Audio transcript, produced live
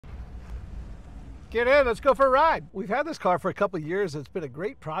Get in, let's go for a ride. We've had this car for a couple of years. It's been a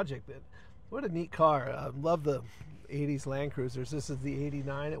great project. What a neat car. I love the 80s Land Cruisers. This is the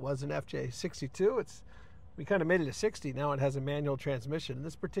 89. It was an FJ62. We kind of made it a 60. Now it has a manual transmission. In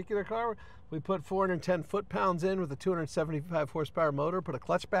this particular car, we put 410 foot-pounds in with a 275 horsepower motor, put a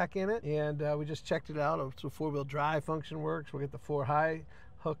clutch back in it, and we just checked it out. It's a four-wheel drive function works. We'll get the 4-high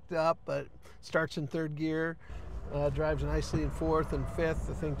hooked up, but starts in third gear. Drives nicely in fourth and fifth.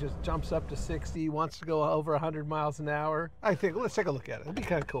 The thing just jumps up to 60, wants to go over 100 miles an hour. I think, let's take a look at it. It'll be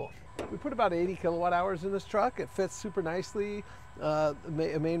kind of cool. We put about 80 kilowatt hours in this truck. It fits super nicely. A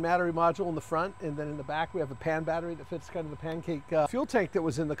main battery module in the front, and then in the back we have a pan battery that fits kind of the pancake fuel tank that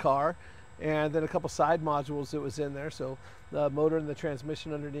was in the car, and then a couple side modules that was in there. So the motor and the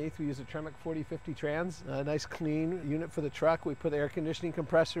transmission underneath, we use a Tremec 4050 trans, a nice clean unit for the truck. We put the air conditioning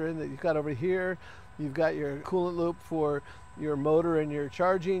compressor in that you've got over here. You've got your coolant loop for your motor and your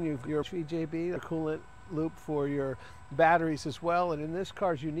charging. You've your VJB, a coolant loop for your batteries as well. And in this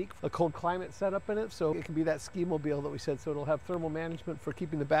car's unique, a cold climate setup in it, so it can be that ski mobile that we said. So it'll have thermal management for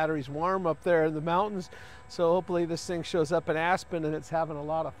keeping the batteries warm up there in the mountains. So hopefully this thing shows up in Aspen and it's having a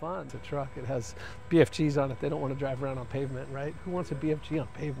lot of fun. It's a truck. It has BFGs on it. They don't want to drive around on pavement, right? Who wants a BFG on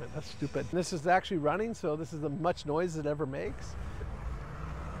pavement? That's stupid. And this is actually running, so this is the much noise it ever makes.